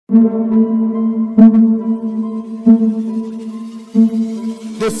The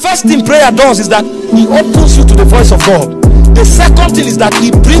first thing prayer does is that he opens you to the voice of God. The second thing is that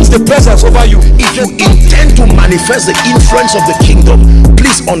he brings the presence over you. If you intend to manifest the influence of the kingdom,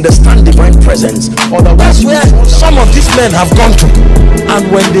 please understand divine presence. Otherwise, where some of these men have gone to, and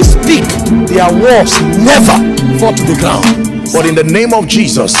when they speak, their words never fall to the ground. But in the name of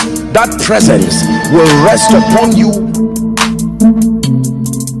Jesus, that presence will rest upon you.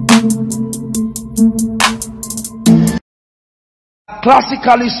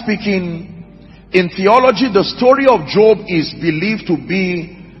 Classically speaking, in theology, the story of Job is believed to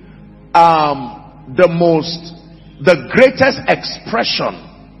be the greatest expression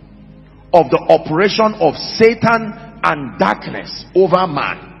of the operation of Satan and darkness over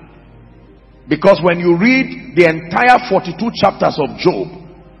man. Because when you read the entire 42 chapters of Job,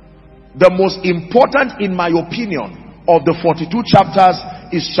 the most important, in my opinion, of the 42 chapters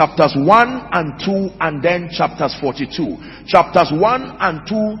is chapters 1 and 2, and then chapters 42. Chapters 1 and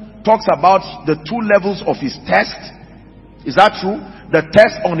 2 talks about the two levels of his test. Is that true? The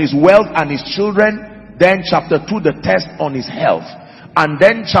test on his wealth and his children. Then chapter 2, the test on his health. And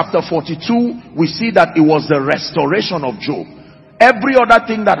then chapter 42, we see that it was the restoration of Job. Every other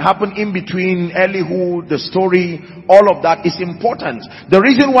thing that happened in between, Elihu, the story, all of that is important. The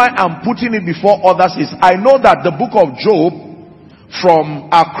reason why I'm putting it before others is I know that the book of Job,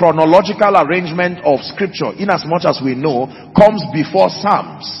 from a chronological arrangement of scripture, in as much as we know, comes before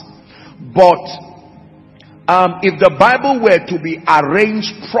Psalms. But if the Bible were to be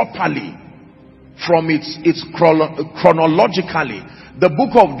arranged properly from its chronologically, the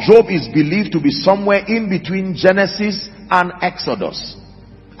book of Job is believed to be somewhere in between Genesis and Exodus.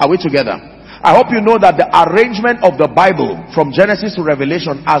 Are we together? I hope you know that the arrangement of the Bible from Genesis to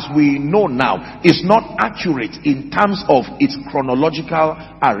Revelation, as we know now, is not accurate in terms of its chronological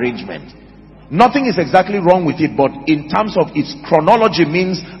arrangement. Nothing is exactly wrong with it, but in terms of its chronology,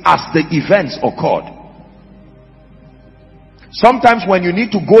 means as the events occurred. Sometimes when you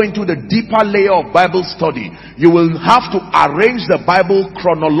need to go into the deeper layer of Bible study, you will have to arrange the Bible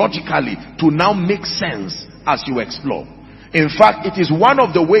chronologically to now make sense as you explore. In fact, it is one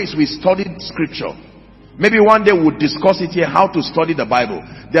of the ways we studied scripture. Maybe one day we'll discuss it here, how to study the Bible.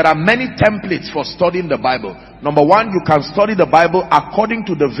 There are many templates for studying the Bible. Number one, you can study the Bible according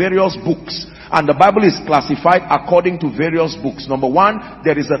to the various books. And the Bible is classified according to various books. Number one,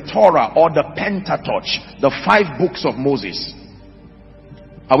 there is a Torah, or the Pentateuch, the 5 books of Moses.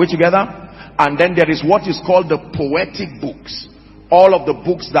 Are we together? And then there is what is called the poetic books. All of the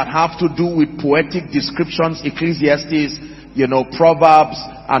books that have to do with poetic descriptions, Ecclesiastes, Proverbs,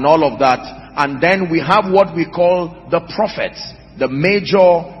 and all of that. And then we have what we call the prophets, the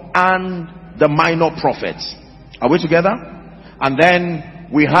major and the minor prophets. Are we together? And then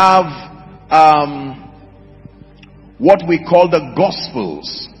we have what we call the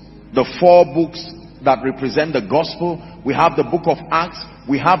Gospels, the 4 books that represent the Gospel. We have the book of Acts,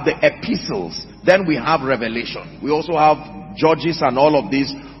 we have the epistles, then we have Revelation. We also have Judges and all of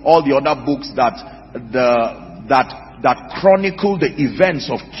these, all the other books that chronicle the events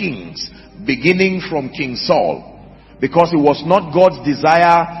of kings, beginning from King Saul. Because it was not God's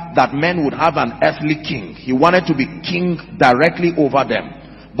desire that men would have an earthly king. He wanted to be king directly over them.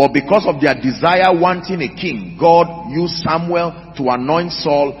 But because of their desire wanting a king, God used Samuel to anoint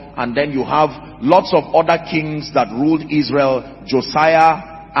Saul, and then you have lots of other kings that ruled Israel. Josiah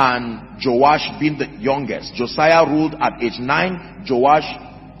and Joash being the youngest. Josiah ruled at age 9, Joash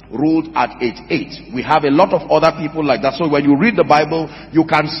ruled at age 8. We have a lot of other people like that. So when you read the Bible, you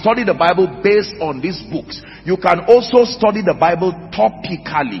can study the Bible based on these books. You can also study the Bible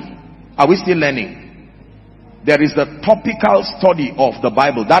topically. Are we still learning? There is the topical study of the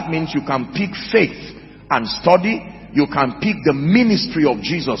Bible. That means you can pick faith and study. You can pick the ministry of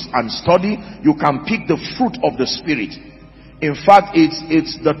Jesus and study. You can pick the fruit of the Spirit. In fact,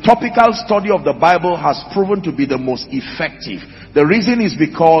 it's the topical study of the Bible has proven to be the most effective. The reason is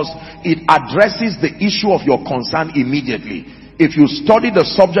because it addresses the issue of your concern immediately. If you study the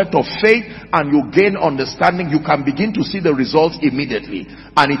subject of faith and you gain understanding, you can begin to see the results immediately,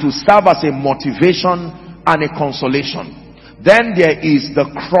 and it will serve as a motivation and a consolation. Then there is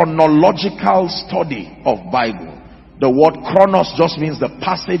the chronological study of Bible. The word chronos just means the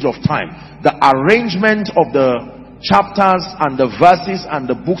passage of time, the arrangement of the chapters and the verses and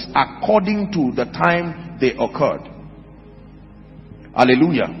the books according to the time they occurred.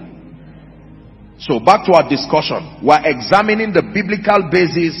 Hallelujah. So back to our discussion. We're examining the biblical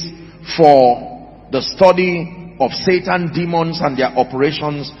basis for the study of Satan, demons, and their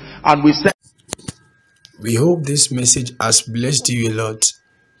operations. And we said, we hope this message has blessed you a lot.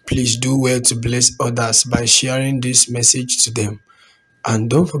 Please do well to bless others by sharing this message to them. And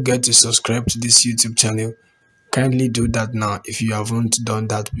don't forget to subscribe to this YouTube channel. Kindly do that now if you haven't done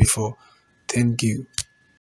that before. Thank you.